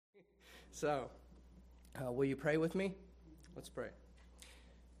So, will you pray with me? Let's pray.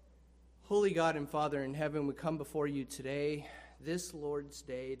 Holy God and Father in heaven, we come before you today, this Lord's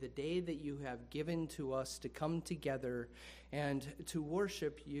Day, the day that you have given to us to come together and to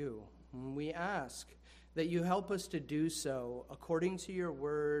worship you. And we ask that you help us to do so according to your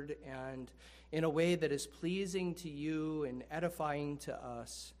word and in a way that is pleasing to you and edifying to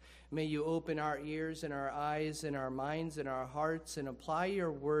us. May you open our ears and our eyes and our minds and our hearts and apply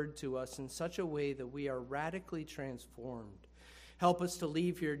your word to us in such a way that we are radically transformed. Help us to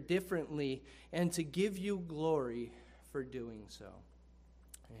leave here differently and to give you glory for doing so.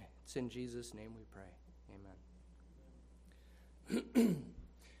 It's in Jesus' name we pray. Amen.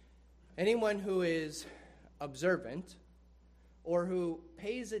 Anyone who is observant or who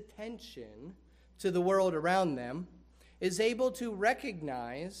pays attention to the world around them is able to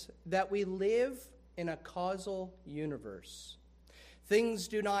recognize that we live in a causal universe. Things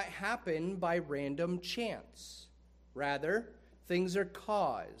do not happen by random chance. Rather, things are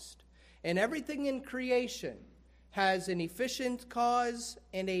caused. And everything in creation has an efficient cause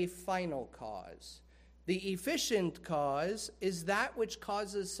and a final cause. The efficient cause is that which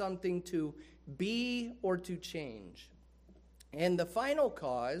causes something to be or to change. And the final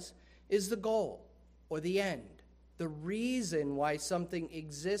cause is the goal or the end, the reason why something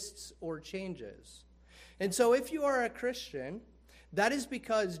exists or changes. And so if you are a Christian, that is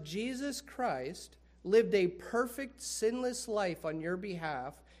because Jesus Christ lived a perfect, sinless life on your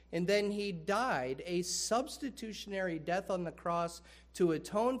behalf, and then he died a substitutionary death on the cross to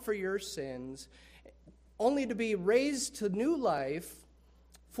atone for your sins, only to be raised to new life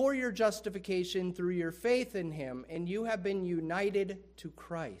for your justification through your faith in him, and you have been united to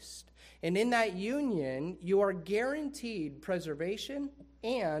Christ. And in that union, you are guaranteed preservation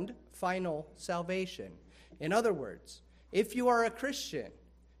and final salvation. In other words, if you are a Christian,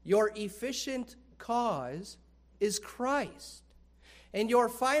 your efficient cause is Christ. And your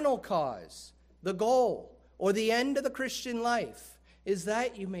final cause, the goal, or the end of the Christian life, is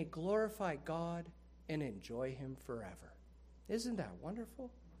that you may glorify God and enjoy him forever. Isn't that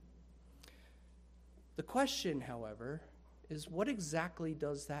wonderful? The question, however, is what exactly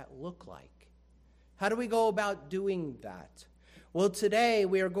does that look like? How do we go about doing that? Well, today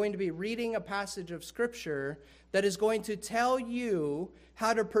we are going to be reading a passage of Scripture that is going to tell you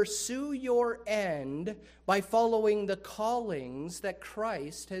how to pursue your end by following the callings that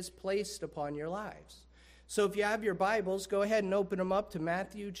Christ has placed upon your lives. So if you have your Bibles, go ahead and open them up to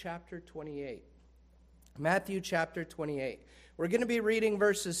Matthew chapter 28. Matthew chapter 28. We're going to be reading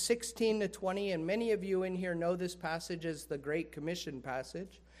verses 16 to 20, and many of you in here know this passage as the Great Commission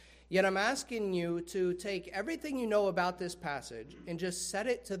passage. Yet I'm asking you to take everything you know about this passage and just set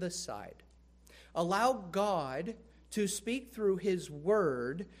it to the side. Allow God to speak through his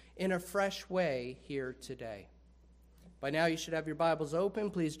word in a fresh way here today. By now you should have your Bibles open.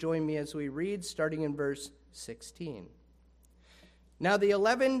 Please join me as we read, starting in verse 16. Now the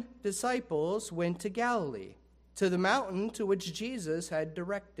 11 disciples went to Galilee, to the mountain to which Jesus had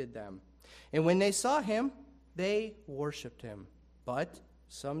directed them. And when they saw him, they worshipped him, but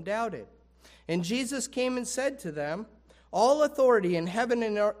some doubted. And Jesus came and said to them, all authority in heaven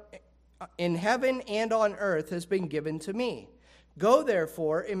and on earth has been given to me. Go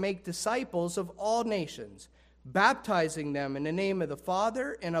therefore and make disciples of all nations, baptizing them in the name of the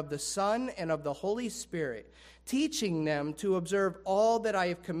Father and of the Son and of the Holy Spirit, teaching them to observe all that I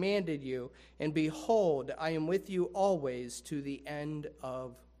have commanded you. And behold, I am with you always to the end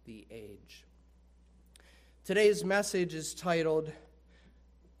of the age. Today's message is titled,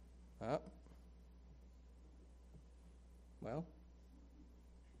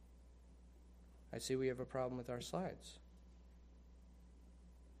 I see we have a problem with our slides.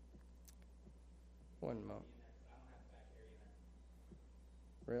 One moment.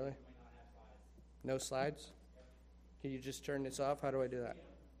 Really? No slides? Can you just turn this off? How do I do that?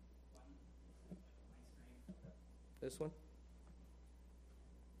 This one?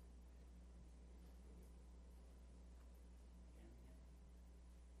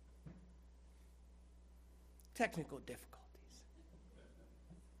 Technical difficulties.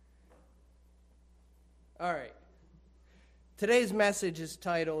 All right. Today's message is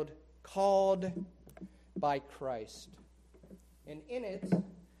titled, Called by Christ. And in it,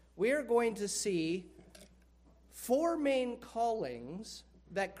 we are going to see 4 main callings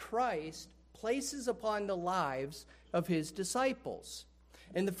that Christ places upon the lives of his disciples.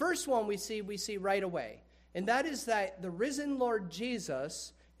 And the first one we see right away. And that is that the risen Lord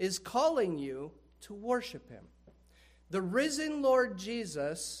Jesus is calling you to worship him. The risen Lord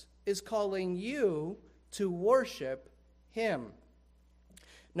Jesus is calling you to worship him.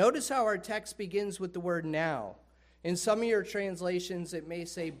 Notice how our text begins with the word now. In some of your translations, it may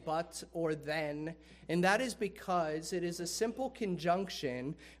say but or then, and that is because it is a simple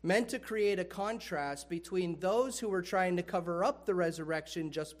conjunction meant to create a contrast between those who were trying to cover up the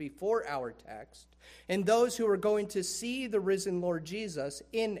resurrection just before our text and those who are going to see the risen Lord Jesus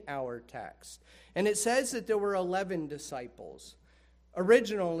in our text. And it says that there were 11 disciples.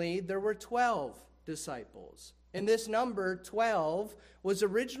 Originally, there were 12 disciples. And this number, 12, was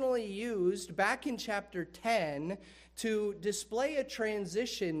originally used back in chapter 10 to display a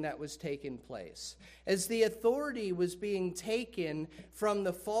transition that was taking place. As the authority was being taken from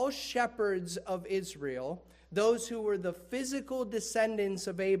the false shepherds of Israel, those who were the physical descendants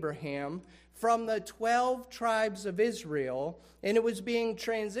of Abraham, from the 12 tribes of Israel, and it was being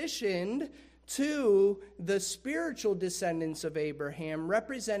transitioned to the spiritual descendants of Abraham,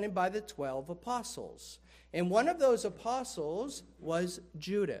 represented by the 12 apostles. And one of those apostles was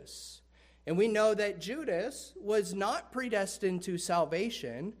Judas. And we know that Judas was not predestined to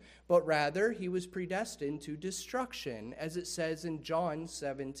salvation, but rather he was predestined to destruction, as it says in John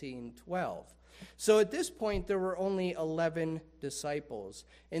 17:12. So at this point, there were only 11 disciples,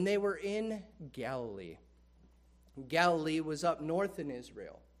 and they were in Galilee. Galilee was up north in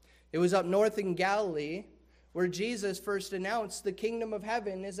Israel. It was up north in Galilee where Jesus first announced the kingdom of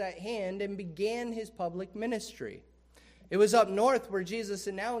heaven is at hand and began his public ministry. It was up north where Jesus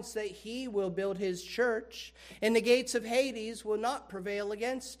announced that he will build his church and the gates of Hades will not prevail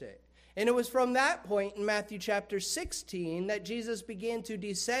against it. And it was from that point in Matthew chapter 16 that Jesus began to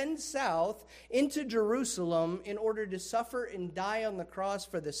descend south into Jerusalem in order to suffer and die on the cross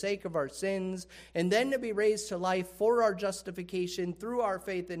for the sake of our sins, and then to be raised to life for our justification through our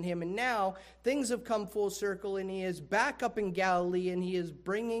faith in him. And now things have come full circle, and he is back up in Galilee, and he is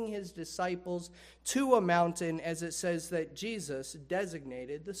bringing his disciples to a mountain, as it says that Jesus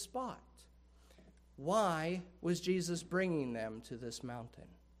designated the spot. Why was Jesus bringing them to this mountain?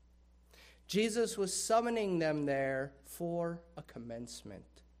 Jesus was summoning them there for a commencement.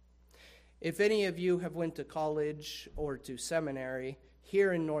 If any of you have went to college or to seminary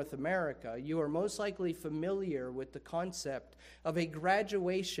here in North America, you are most likely familiar with the concept of a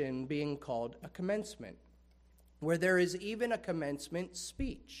graduation being called a commencement, where there is even a commencement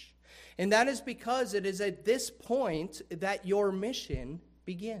speech. And that is because it is at this point that your mission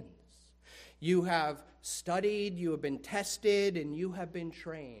begins. You have studied, you have been tested, and you have been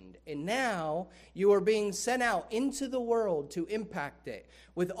trained. And now you are being sent out into the world to impact it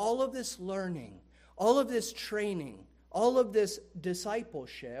with all of this learning, all of this training, all of this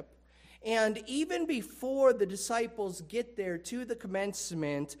discipleship. And even before the disciples get there to the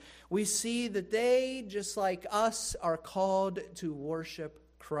commencement, we see that they, just like us, are called to worship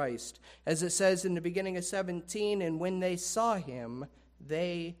Christ. As it says in the beginning of 17, and when they saw him,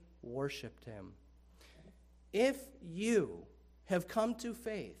 they worshiped him. If you have come to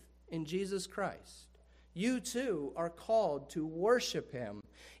faith in Jesus Christ, you too are called to worship him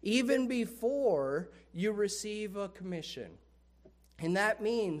even before you receive a commission. And that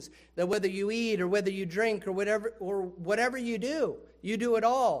means that whether you eat or whether you drink or whatever you do it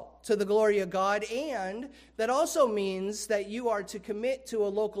all to the glory of God. And that also means that you are to commit to a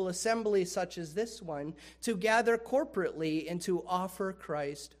local assembly such as this one to gather corporately and to offer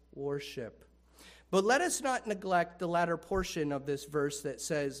Christ worship. But let us not neglect the latter portion of this verse that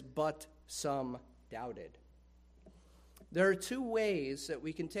says, but some doubted. There are two ways that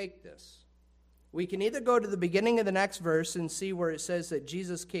we can take this. We can either go to the beginning of the next verse and see where it says that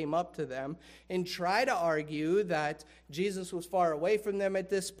Jesus came up to them and try to argue that Jesus was far away from them at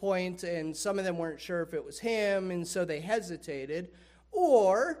this point and some of them weren't sure if it was him and so they hesitated.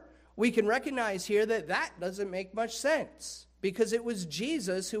 Or we can recognize here that that doesn't make much sense, because it was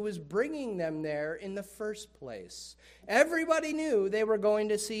Jesus who was bringing them there in the first place. Everybody knew they were going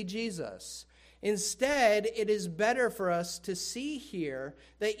to see Jesus. Instead, it is better for us to see here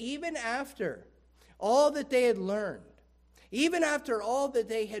that even after all that they had learned, even after all that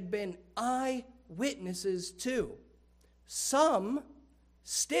they had been eyewitnesses to, some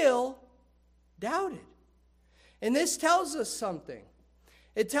still doubted. And this tells us something.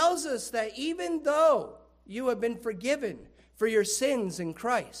 It tells us that even though you have been forgiven for your sins in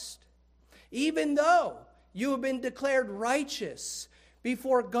Christ, even though you have been declared righteous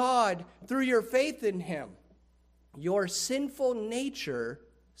before God through your faith in him, your sinful nature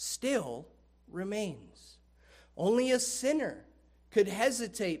still remains. Only a sinner could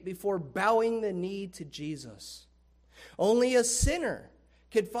hesitate before bowing the knee to Jesus. Only a sinner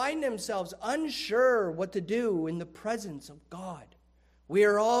could find themselves unsure what to do in the presence of God We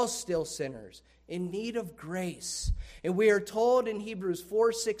are all still sinners in need of grace. And we are told in Hebrews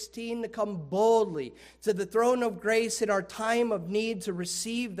 4:16 to come boldly to the throne of grace in our time of need to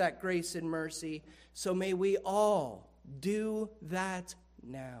receive that grace and mercy. So may we all do that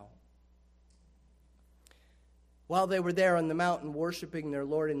now. While they were there on the mountain worshiping their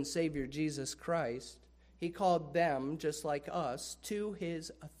Lord and Savior Jesus Christ, he called them, just like us, to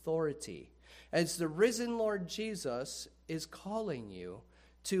his authority. As the risen Lord Jesus is calling you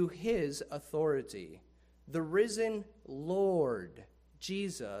to his authority. The risen Lord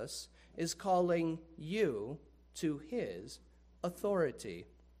Jesus is calling you to his authority.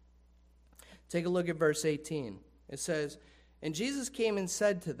 Take a look at verse 18. It says, "And Jesus came and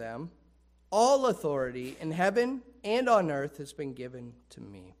said to them, 'All authority in heaven and on earth has been given to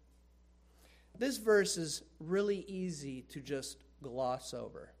me.'" This verse is really easy to just gloss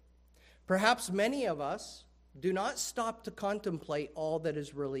over. Perhaps many of us do not stop to contemplate all that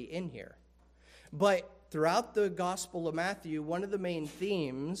is really in here. But throughout the Gospel of Matthew, one of the main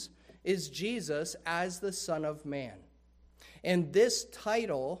themes is Jesus as the Son of Man. And this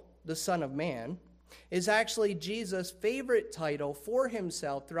title, the Son of Man, is actually Jesus' favorite title for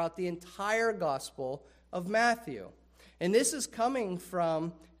himself throughout the entire Gospel of Matthew. And this is coming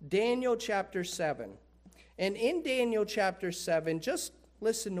from Daniel chapter 7. And in Daniel chapter 7, just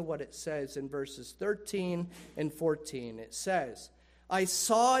listen to what it says in verses 13 and 14. It says, "I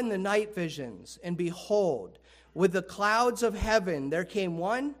saw in the night visions, and behold, with the clouds of heaven there came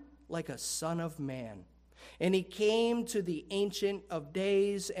one like a son of man. And he came to the Ancient of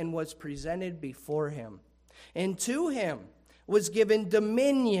Days and was presented before him. And to him was given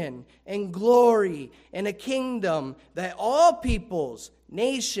dominion and glory and a kingdom that all peoples,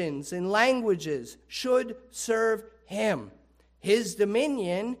 nations, and languages should serve him. His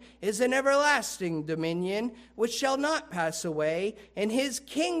dominion is an everlasting dominion which shall not pass away, and his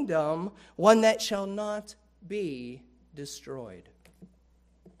kingdom one that shall not be destroyed."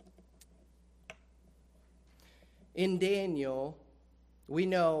 In Daniel, we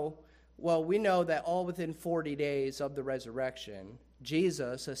know that all within 40 days of the resurrection,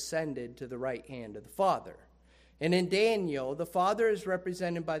 Jesus ascended to the right hand of the Father. And in Daniel, the Father is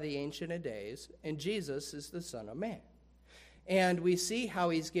represented by the Ancient of Days, and Jesus is the Son of Man. And we see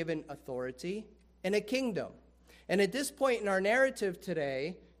how he's given authority and a kingdom. And at this point in our narrative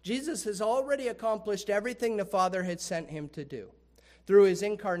today, Jesus has already accomplished everything the Father had sent him to do. Through his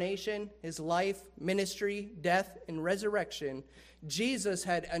incarnation, his life, ministry, death, and resurrection, Jesus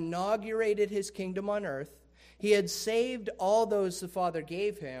had inaugurated his kingdom on earth. He had saved all those the Father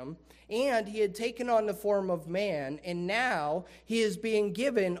gave him, and he had taken on the form of man, and now he is being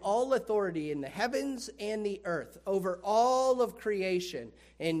given all authority in the heavens and the earth over all of creation.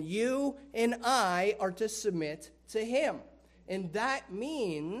 And you and I are to submit to him. And that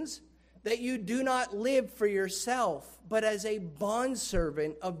means that you do not live for yourself, but as a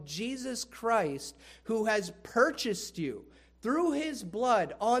bondservant of Jesus Christ, who has purchased you through his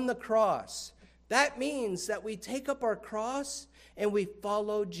blood on the cross. That means that we take up our cross and we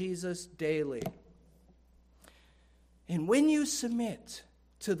follow Jesus daily. And when you submit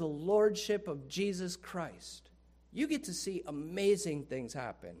to the lordship of Jesus Christ, you get to see amazing things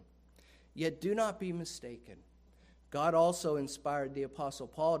happen. Yet do not be mistaken. God also inspired the Apostle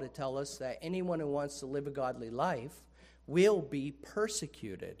Paul to tell us that anyone who wants to live a godly life will be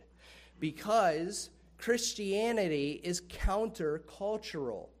persecuted, because Christianity is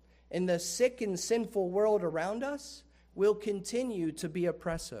countercultural, and the sick and sinful world around us will continue to be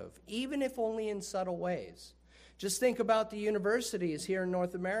oppressive, even if only in subtle ways. Just think about the universities here in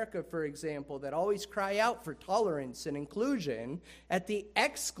North America, for example, that always cry out for tolerance and inclusion at the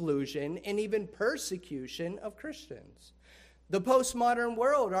exclusion and even persecution of Christians. The postmodern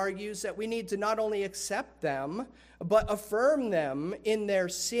world argues that we need to not only accept them, but affirm them in their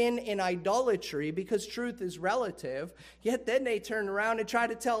sin and idolatry, because truth is relative. Yet then they turn around and try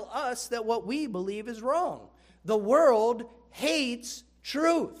to tell us that what we believe is wrong. The world hates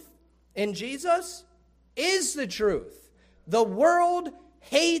truth, and Jesus is the truth. The world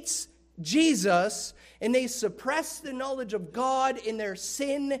hates Jesus, and they suppress the knowledge of God in their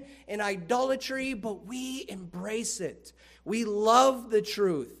sin and idolatry, but we embrace it. We love the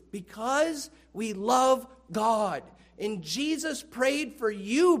truth because we love God. And Jesus prayed for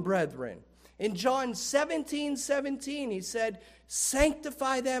you, brethren. In John 17:17, he said,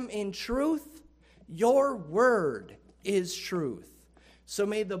 "Sanctify them in truth. Your word is truth." So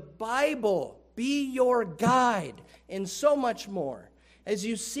may the Bible be your guide, and so much more, as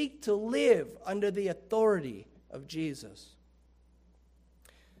you seek to live under the authority of Jesus.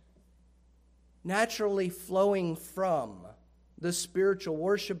 Naturally flowing from the spiritual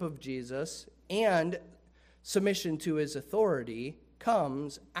worship of Jesus and submission to his authority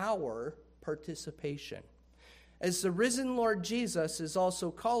comes our participation. As the risen Lord Jesus is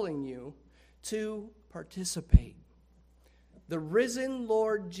also calling you to participate. The risen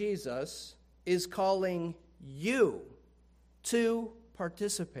Lord Jesus is calling you to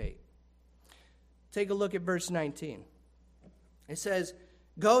participate. Take a look at verse 19. It says,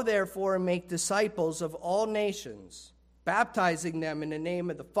 "Go therefore and make disciples of all nations, baptizing them in the name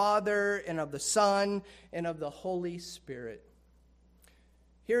of the Father and of the Son and of the Holy Spirit."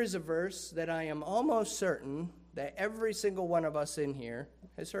 Here is a verse that I am almost certain that every single one of us in here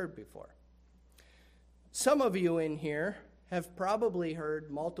has heard before. Some of you in here have probably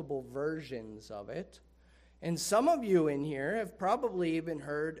heard multiple versions of it, and some of you in here have probably even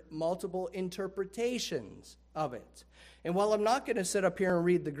heard multiple interpretations of it. And while I'm not going to sit up here and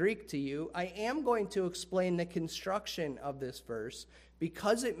read the Greek to you, I am going to explain the construction of this verse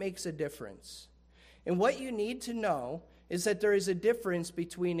because it makes a difference. And what you need to know is that there is a difference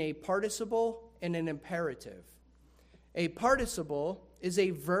between a participle and an imperative. A participle is a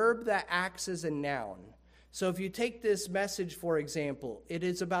verb that acts as a noun. So if you take this message, for example, it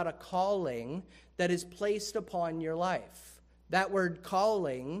is about a calling that is placed upon your life. That word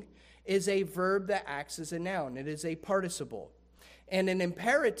calling is a verb that acts as a noun. It is a participle. And an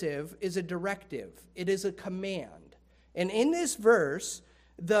imperative is a directive. It is a command. And in this verse,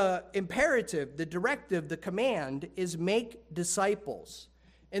 the imperative, the directive, the command is make disciples.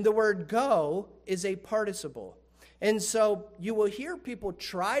 And the word go is a participle. And so you will hear people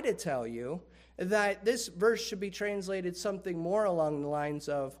try to tell you that this verse should be translated something more along the lines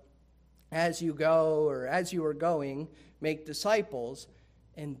of, as you go or as you are going, make disciples,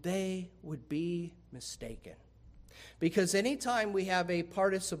 and they would be mistaken. Because anytime we have a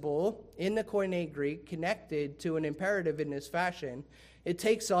participle in the Koine Greek connected to an imperative in this fashion, it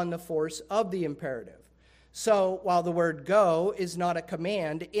takes on the force of the imperative. So while the word go is not a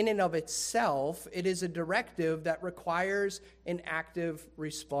command in and of itself, it is a directive that requires an active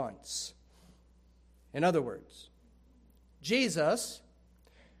response. In other words, Jesus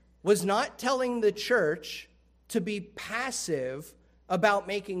was not telling the church to be passive about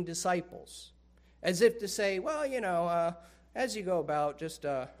making disciples, as if to say, well, as you go about, just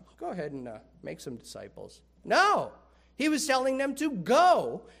go ahead and make some disciples. No, he was telling them to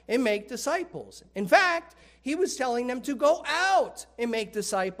go and make disciples. In fact, he was telling them to go out and make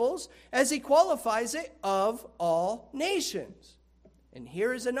disciples, as he qualifies it, of all nations. And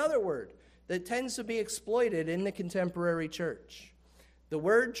here is another word that tends to be exploited in the contemporary church. The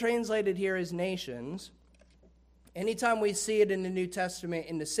word translated here as nations, anytime we see it in the New Testament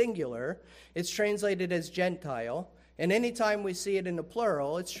in the singular, it's translated as Gentile. And anytime we see it in the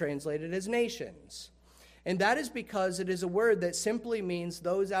plural, it's translated as nations. And that is because it is a word that simply means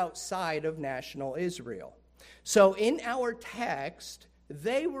those outside of national Israel. So in our text,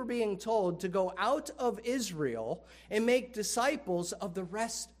 they were being told to go out of Israel and make disciples of the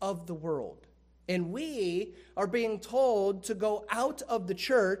rest of the world. And we are being told to go out of the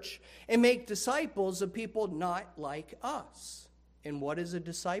church and make disciples of people not like us. And what is a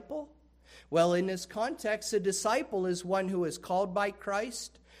disciple? Well, in this context, a disciple is one who is called by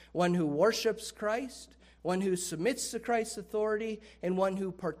Christ, one who worships Christ, one who submits to Christ's authority, and one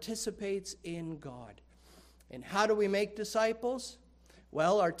who participates in God. And how do we make disciples?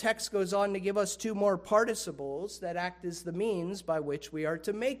 Well, our text goes on to give us two more participles that act as the means by which we are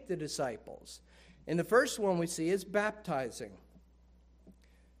to make the disciples. And the first one we see is baptizing.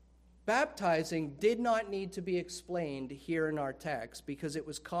 Baptizing did not need to be explained here in our text because it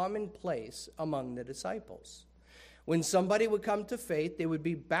was commonplace among the disciples. When somebody would come to faith, they would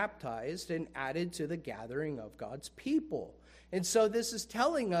be baptized and added to the gathering of God's people. And so this is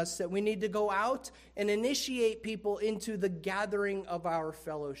telling us that we need to go out and initiate people into the gathering of our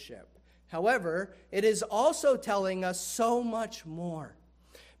fellowship. However, it is also telling us so much more,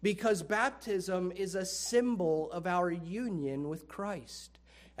 because baptism is a symbol of our union with Christ.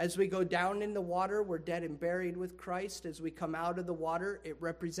 As we go down in the water, we're dead and buried with Christ. As we come out of the water, it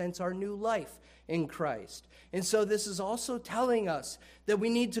represents our new life in Christ. And so this is also telling us that we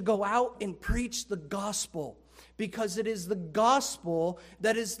need to go out and preach the gospel, because it is the gospel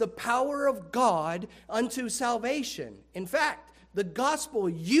that is the power of God unto salvation. In fact, the gospel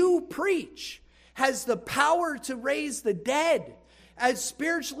you preach has the power to raise the dead, as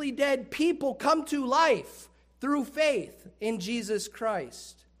spiritually dead people come to life through faith in Jesus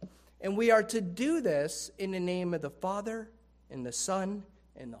Christ. And we are to do this in the name of the Father, and the Son,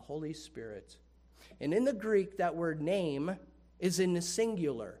 and the Holy Spirit. And in the Greek, that word name is in the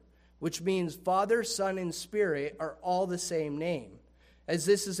singular, which means Father, Son, and Spirit are all the same name, as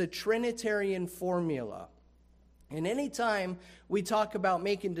this is a Trinitarian formula. And anytime we talk about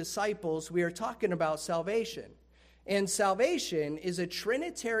making disciples, we are talking about salvation. And salvation is a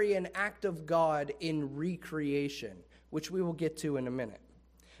Trinitarian act of God in recreation, which we will get to in a minute.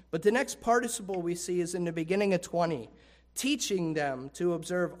 But the next participle we see is in the beginning of 20, teaching them to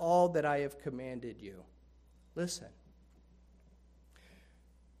observe all that I have commanded you. Listen,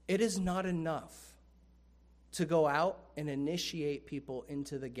 it is not enough to go out and initiate people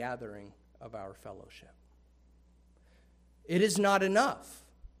into the gathering of our fellowship. It is not enough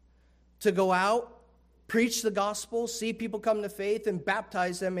to go out, preach the gospel, see people come to faith, and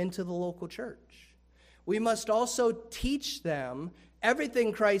baptize them into the local church. We must also teach them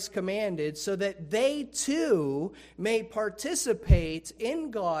everything Christ commanded so that they too may participate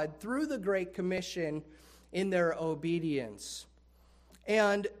in God through the Great Commission in their obedience.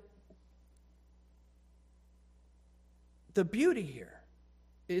 And the beauty here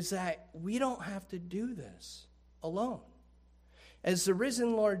is that we don't have to do this alone. As the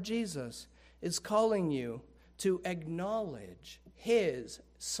risen Lord Jesus is calling you to acknowledge his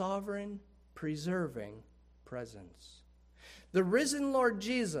sovereign, preserving presence. The risen Lord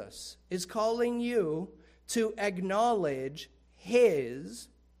Jesus is calling you to acknowledge his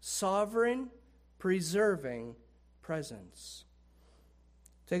sovereign, preserving presence.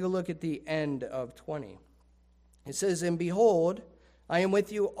 Take a look at the end of 20. It says, "And behold, I am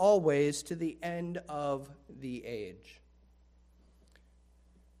with you always to the end of the age."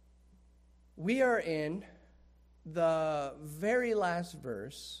 We are in the very last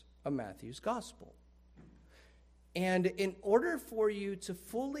verse of Matthew's gospel. And in order for you to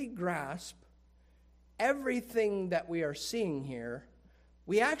fully grasp everything that we are seeing here,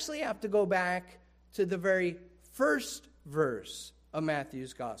 we actually have to go back to the very first verse of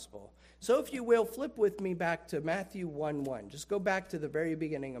Matthew's gospel. So if you will, flip with me back to Matthew 1:1. Just go back to the very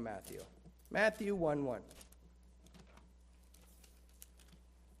beginning of Matthew. Matthew 1:1.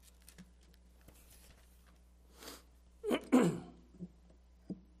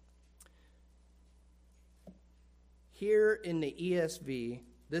 Here in the ESV,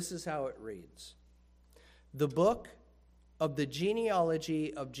 this is how it reads. The book of the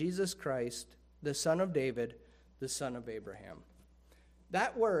genealogy of Jesus Christ, the son of David, the son of Abraham.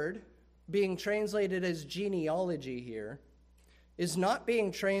 That word, being translated as genealogy here, is not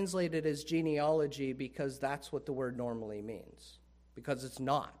being translated as genealogy because that's what the word normally means, because it's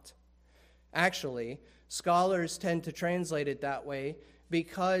not. Actually, scholars tend to translate it that way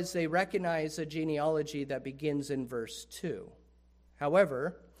because they recognize a genealogy that begins in verse 2.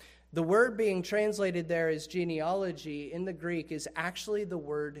 However, the word being translated there as genealogy in the Greek is actually the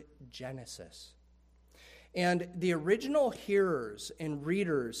word Genesis. And the original hearers and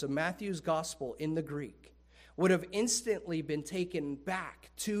readers of Matthew's gospel in the Greek would have instantly been taken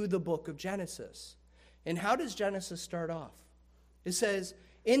back to the book of Genesis. And how does Genesis start off? It says,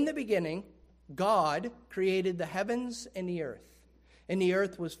 "In the beginning, God created the heavens and the earth. And the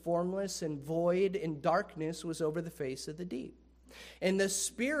earth was formless and void, and darkness was over the face of the deep. And the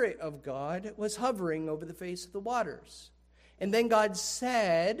Spirit of God was hovering over the face of the waters. And then God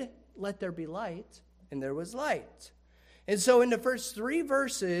said, 'Let there be light,' and there was light." And so in the first 3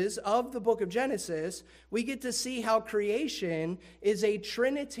 verses of the book of Genesis, we get to see how creation is a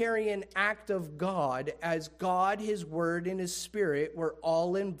Trinitarian act of God, as God, his word, and his Spirit were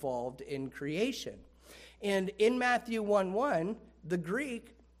all involved in creation. And in Matthew 1:1, the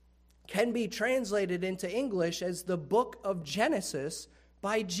Greek can be translated into English as the book of Genesis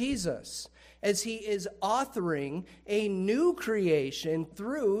by Jesus, as he is authoring a new creation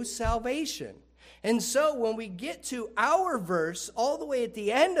through salvation. And so when we get to our verse, all the way at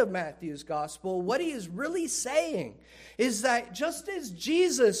the end of Matthew's gospel, what he is really saying is that just as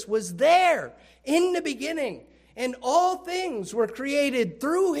Jesus was there in the beginning, and all things were created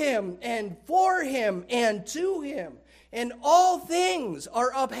through him and for him and to him, and all things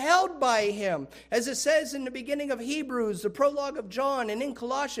are upheld by him, as it says in the beginning of Hebrews, the prologue of John, and in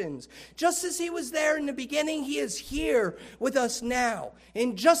Colossians. Just as he was there in the beginning, he is here with us now.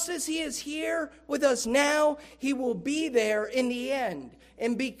 And just as he is here with us now, he will be there in the end.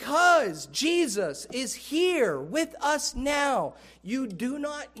 And because Jesus is here with us now, you do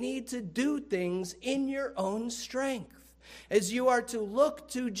not need to do things in your own strength, as you are to look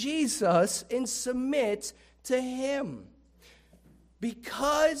to Jesus and submit to him.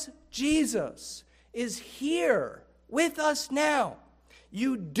 Because Jesus is here with us now,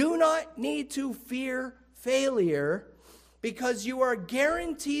 you do not need to fear failure, because you are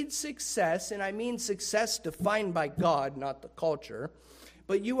guaranteed success, and I mean success defined by God, not the culture,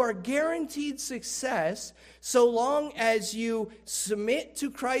 but you are guaranteed success so long as you submit to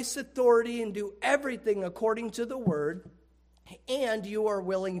Christ's authority and do everything according to the word, and you are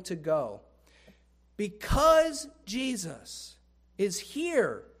willing to go. Because Jesus is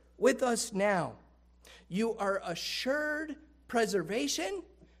here with us now, you are assured preservation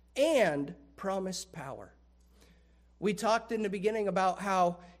and promised power. We talked in the beginning about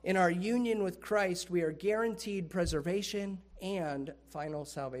how in our union with Christ, we are guaranteed preservation and final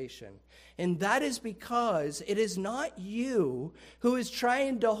salvation. And that is because it is not you who is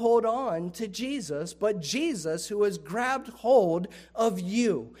trying to hold on to Jesus, but Jesus who has grabbed hold of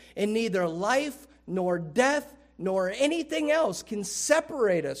you. And neither life nor death nor anything else can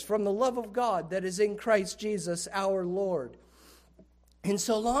separate us from the love of God that is in Christ Jesus our Lord. And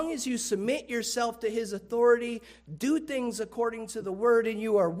so long as you submit yourself to his authority, do things according to the word, and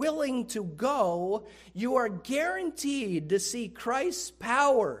you are willing to go, you are guaranteed to see Christ's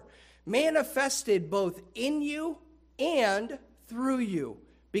power manifested both in you and through you.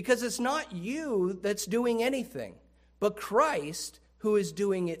 Because it's not you that's doing anything, but Christ who is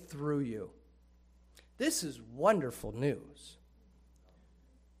doing it through you. This is wonderful news.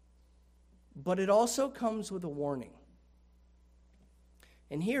 But it also comes with a warning.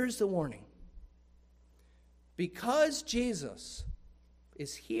 And here's the warning. Because Jesus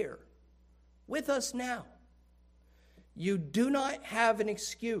is here with us now, you do not have an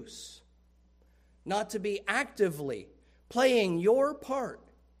excuse not to be actively playing your part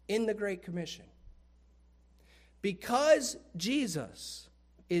in the Great Commission. Because Jesus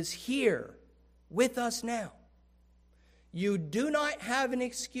is here with us now, you do not have an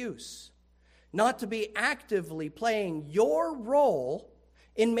excuse not to be actively playing your role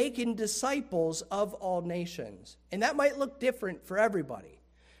in making disciples of all nations. And that might look different for everybody.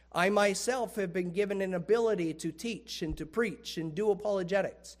 I myself have been given an ability to teach and to preach and do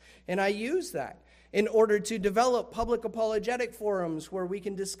apologetics. And I use that in order to develop public apologetic forums where we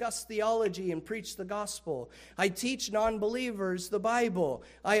can discuss theology and preach the gospel. I teach non-believers the Bible.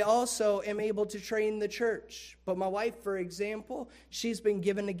 I also am able to train the church. But my wife, for example, she's been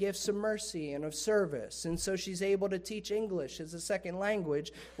given the gifts of mercy and of service. And so she's able to teach English as a second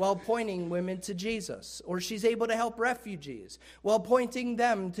language while pointing women to Jesus. Or she's able to help refugees while pointing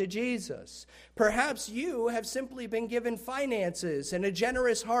them to Jesus. Perhaps you have simply been given finances and a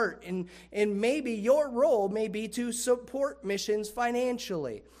generous heart, and maybe your role may be to support missions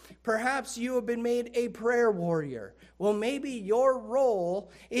financially. Perhaps you have been made a prayer warrior. Well, maybe your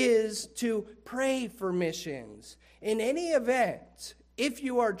role is to pray for missions. In any event, if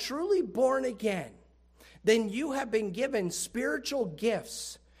you are truly born again, then you have been given spiritual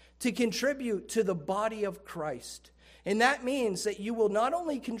gifts to contribute to the body of Christ. And that means that you will not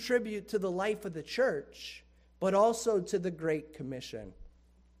only contribute to the life of the church, but also to the Great Commission.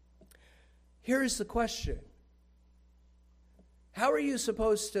 Here's the question. How are you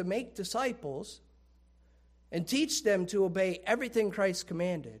supposed to make disciples and teach them to obey everything Christ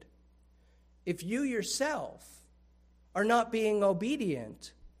commanded if you yourself are not being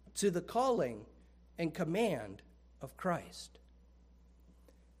obedient to the calling and command of Christ?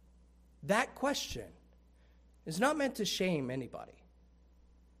 That question is not meant to shame anybody.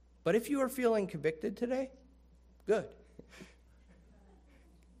 But if you are feeling convicted today, good.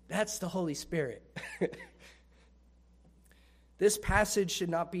 That's the Holy Spirit. This passage should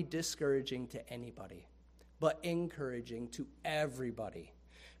not be discouraging to anybody, but encouraging to everybody.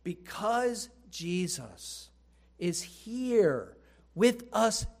 Because Jesus is here with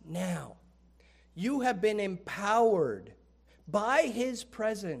us now, you have been empowered by his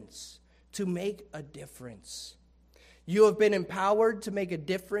presence to make a difference. You have been empowered to make a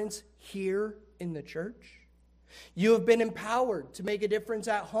difference here in the church. You have been empowered to make a difference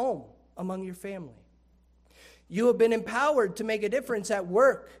at home among your family. You have been empowered to make a difference at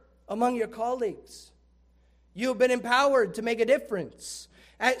work among your colleagues. You have been empowered to make a difference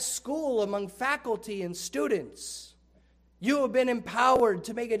at school among faculty and students. You have been empowered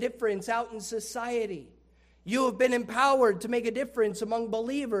to make a difference out in society. You have been empowered to make a difference among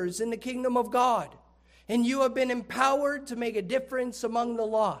believers in the kingdom of God. And you have been empowered to make a difference among the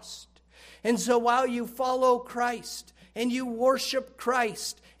lost. And so while you follow Christ and you worship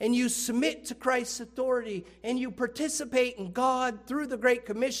Christ and you submit to Christ's authority and you participate in God through the Great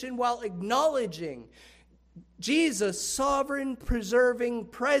Commission while acknowledging Jesus' sovereign preserving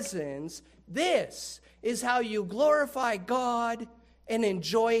presence, this is how you glorify God and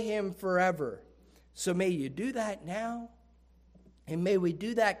enjoy him forever. So may you do that now, and may we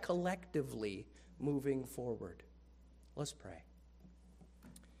do that collectively moving forward. Let's pray.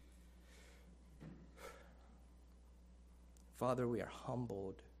 Father, we are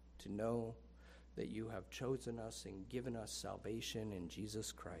humbled to know that you have chosen us and given us salvation in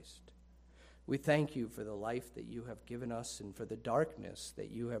Jesus Christ. We thank you for the life that you have given us and for the darkness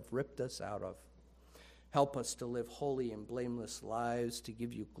that you have ripped us out of. Help us to live holy and blameless lives to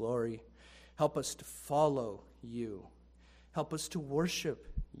give you glory. Help us to follow you. Help us to worship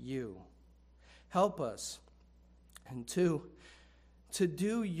you. Help us and to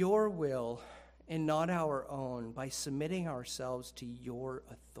do your will and not our own by submitting ourselves to your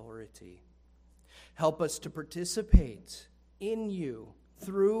authority. Help us to participate in you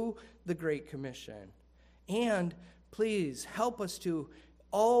through the Great Commission. And please help us to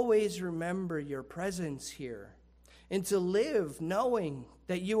always remember your presence here and to live knowing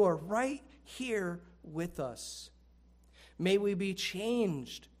that you are right here with us. May we be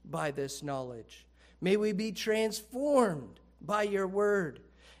changed by this knowledge. May we be transformed by your word.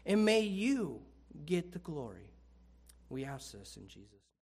 And may you get the glory. We ask this in Jesus' name.